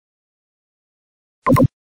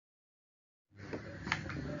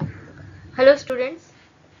Hello students,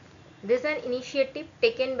 this is an initiative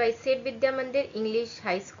taken by St. Vidya Mandir English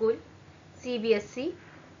High School, CBSE.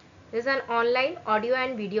 This is an online audio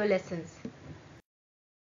and video lessons.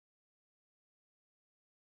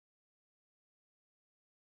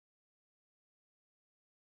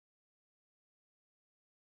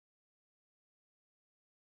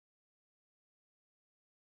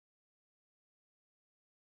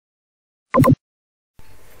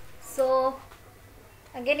 So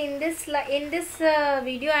again in this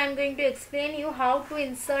video I am going to explain you how to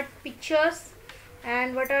insert pictures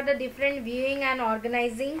and what are the different viewing and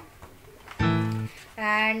organizing,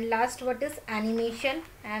 and last what is animation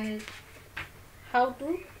and how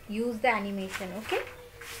to use the animation. Okay,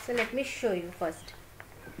 so let me show you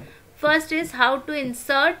first is how to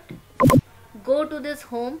insert. Go to this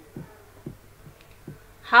home.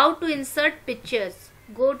 How to insert pictures.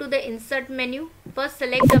 Go to the insert menu. First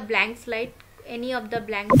select a blank slide, any of the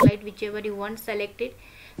blank slide, whichever you want, select it.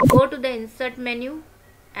 Go to the insert menu,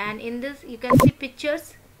 and in this you can see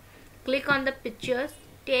pictures. Click on the pictures.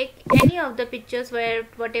 Take any of the pictures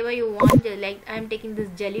whatever you want, like I am taking this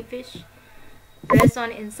jellyfish. Press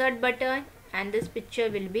on insert button and this picture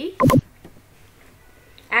will be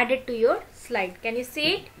added to your slide. Can you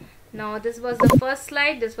see it? Now this was the first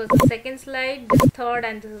slide, this was the second slide, this third,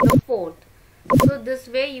 and this is the fourth. So this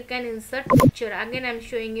way you can insert picture. Again I am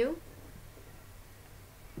showing you.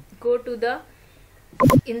 Go to the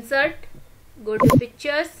insert, go to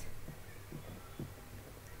pictures,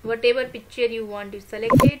 whatever picture you want to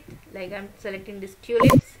select it, like I am selecting this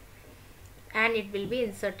tulips, and it will be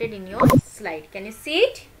inserted in your slide. Can you see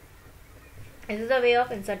it? This is the way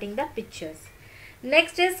of inserting the pictures.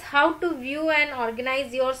 Next is how to view and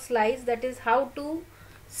organize your slides, that is how to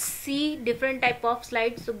see different type of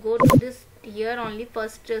slides. So go to this here only,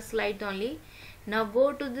 first slide only. Now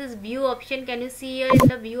go to this view option. Can you see here in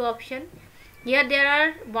the view option? Here there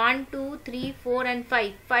are 1, 2, 3, 4 and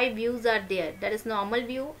 5. 5 views are there. That is normal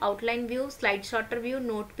view, outline view, slide sorter view,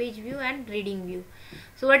 note page view and reading view.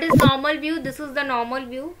 So what is normal view? This is the normal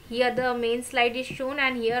view. Here the main slide is shown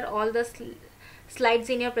and here all the slides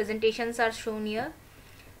in your presentations are shown here.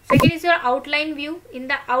 Second is your outline view. In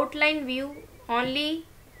the outline view only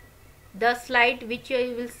the slide which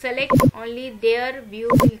you will select, only their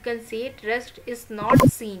view you can see it, rest is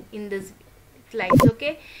not seen in this slides.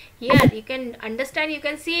 Okay, here you can understand, you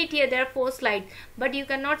can see it here, there are 4 slides, but you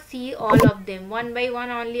cannot see all of them. One by one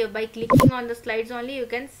only, by clicking on the slides only you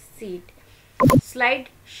can see it. Slide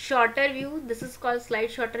shorter view, this is called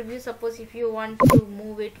slide shorter view. Suppose if you want to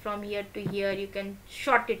move it from here to here, you can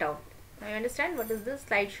short it out. Now you understand what is the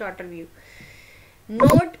slide shorter view.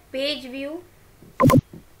 Note page view.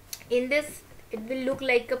 In this it will look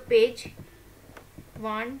like a page.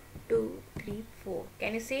 1, 2, 3, 4.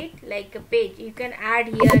 Can you see it? Like a page. You can add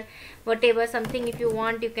here whatever, something if you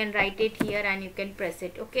want you can write it here and you can press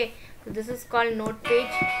it. Okay, so this is called note page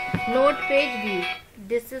view.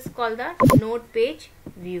 This is called the note page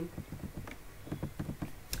view.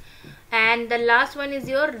 And the last one is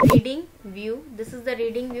your reading view. This is the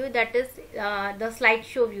reading view, that is the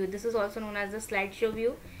slideshow view. This is also known as the slideshow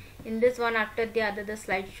view. In this one after the other the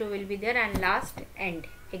slideshow will be there, and last end,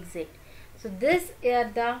 exit. So this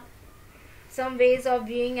are the some ways of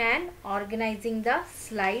viewing and organizing the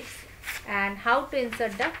slides and how to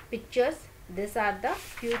insert the pictures. These are the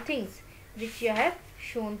few things which you have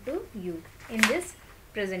shown to you in this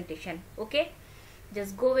presentation. Okay,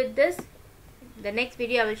 just go with this. The next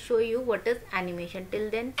video I will show you what is animation.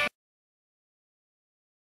 Till then.